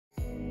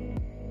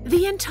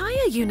The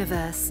entire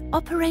universe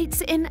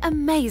operates in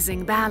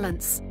amazing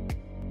balance.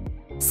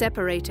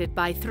 Separated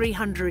by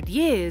 300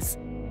 years,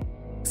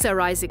 Sir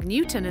Isaac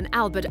Newton and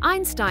Albert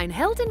Einstein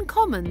held in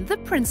common the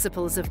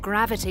principles of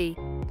gravity.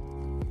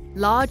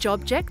 Large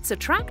objects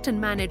attract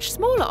and manage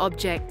smaller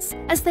objects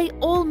as they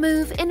all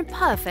move in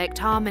perfect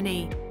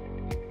harmony.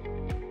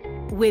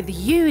 With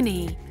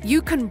Youni,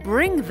 you can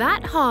bring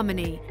that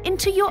harmony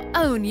into your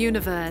own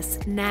universe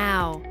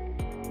now.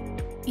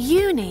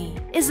 Youni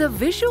is a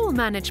visual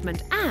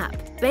management app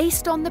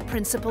based on the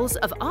principles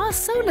of our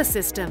solar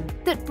system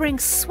that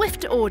brings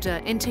swift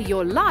order into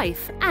your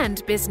life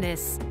and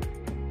business.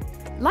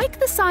 Like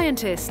the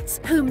scientists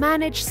who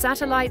manage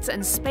satellites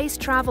and space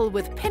travel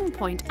with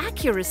pinpoint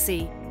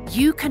accuracy,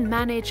 you can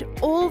manage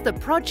all the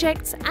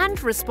projects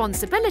and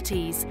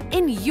responsibilities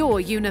in your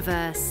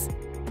universe.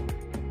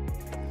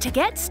 To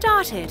get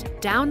started,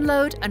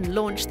 download and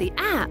launch the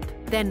app,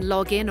 then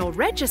log in or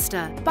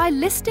register by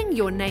listing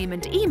your name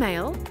and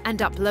email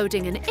and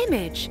uploading an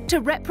image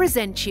to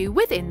represent you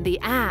within the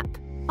app.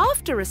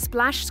 After a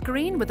splash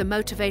screen with a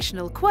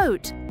motivational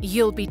quote,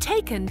 you'll be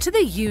taken to the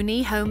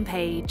Youni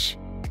homepage.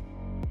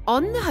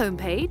 On the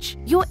homepage,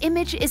 your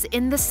image is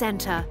in the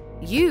center.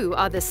 You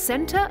are the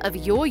center of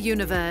your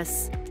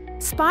universe.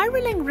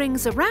 Spiraling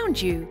rings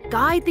around you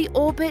guide the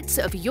orbits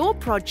of your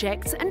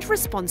projects and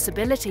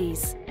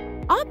responsibilities.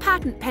 Our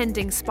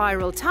patent-pending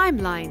spiral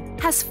timeline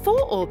has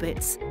 4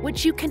 orbits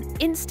which you can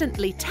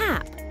instantly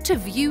tap to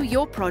view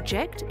your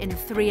project in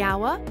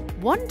 3-hour,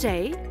 1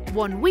 day,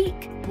 1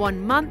 week,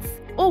 1 month,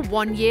 or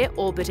 1-year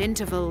orbit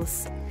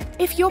intervals.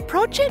 If your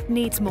project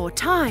needs more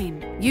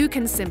time, you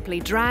can simply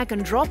drag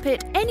and drop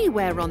it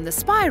anywhere on the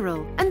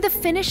spiral and the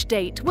finish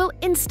date will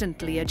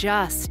instantly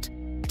adjust.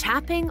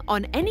 Tapping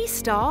on any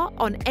star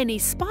on any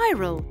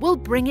spiral will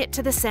bring it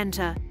to the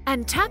center,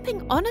 and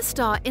tapping on a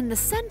star in the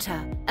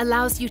center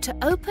allows you to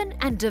open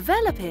and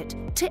develop it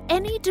to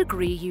any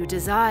degree you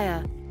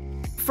desire.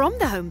 From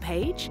the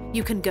homepage,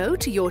 you can go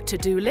to your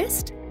to-do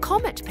list,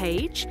 comet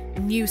page,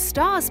 new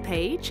stars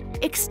page,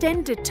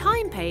 extended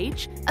time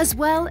page, as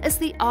well as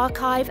the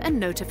archive and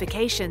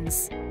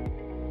notifications.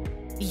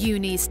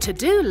 Youni's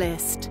to-do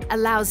list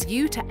allows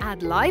you to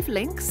add live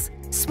links,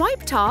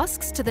 swipe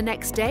tasks to the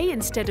next day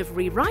instead of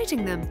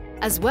rewriting them,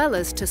 as well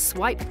as to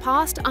swipe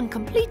past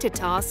uncompleted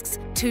tasks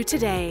to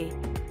today.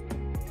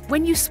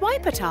 When you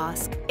swipe a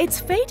task,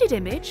 its faded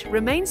image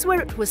remains where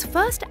it was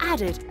first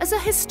added as a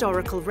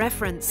historical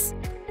reference.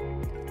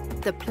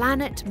 The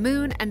planet,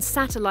 moon, and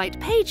satellite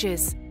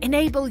pages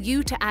enable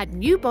you to add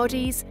new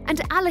bodies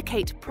and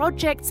allocate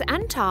projects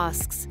and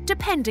tasks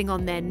depending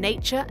on their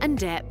nature and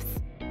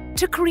depth.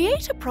 To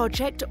create a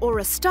project or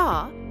a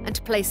star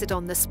and place it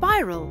on the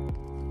spiral,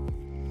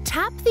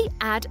 tap the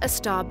Add a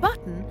Star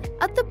button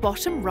at the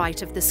bottom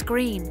right of the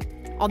screen.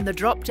 On the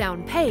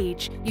drop-down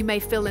page, you may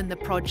fill in the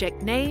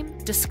project name,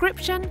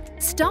 description,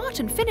 start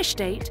and finish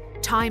date,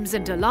 times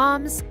and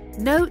alarms,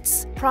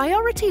 notes,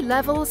 priority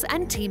levels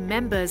and team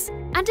members,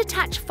 and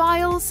attach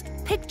files,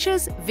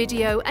 pictures,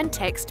 video and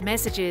text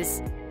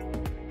messages.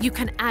 You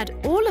can add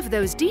all of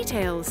those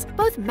details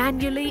both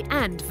manually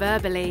and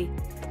verbally.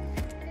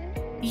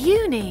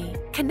 Youni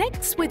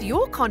connects with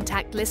your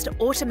contact list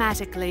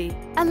automatically,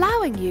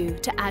 allowing you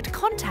to add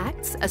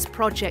contacts as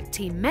project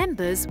team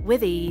members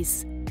with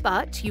ease.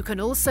 But you can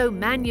also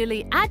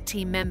manually add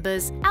team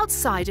members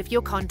outside of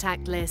your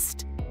contact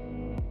list.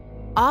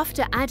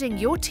 After adding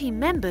your team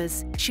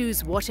members,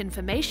 choose what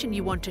information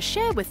you want to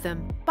share with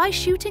them by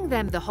shooting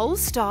them the whole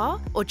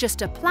star or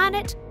just a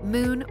planet,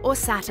 moon, or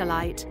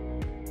satellite.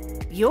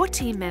 Your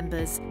team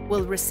members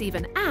will receive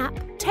an app,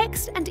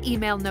 text and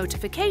email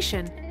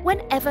notification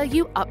whenever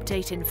you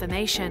update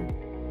information.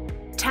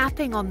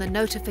 Tapping on the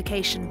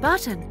notification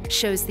button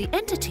shows the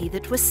entity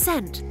that was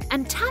sent,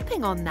 and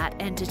tapping on that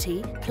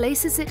entity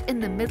places it in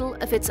the middle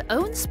of its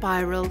own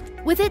spiral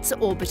with its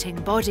orbiting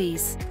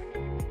bodies.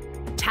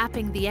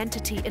 Tapping the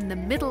entity in the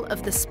middle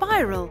of the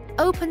spiral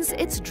opens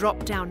its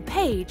drop-down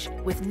page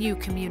with new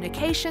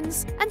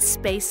communications and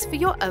space for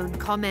your own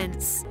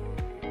comments.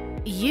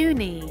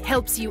 Youni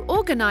helps you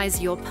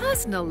organize your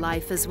personal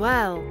life as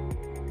well.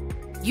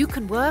 You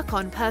can work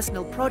on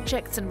personal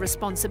projects and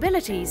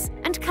responsibilities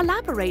and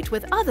collaborate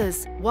with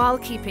others while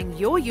keeping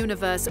your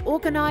universe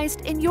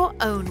organized in your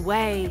own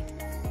way.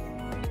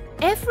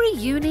 Every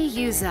Youni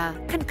user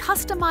can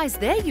customize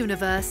their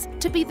universe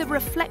to be the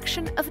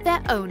reflection of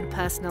their own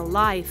personal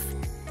life.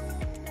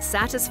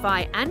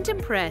 Satisfy and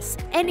impress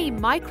any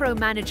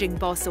micromanaging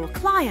boss or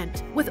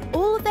client with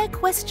all their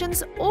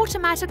questions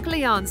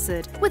automatically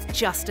answered with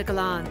just a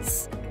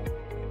glance.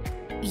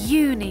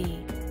 Youni.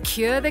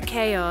 Cure the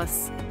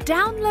chaos.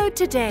 Download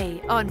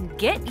today on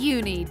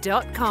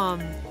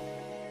getyouni.com.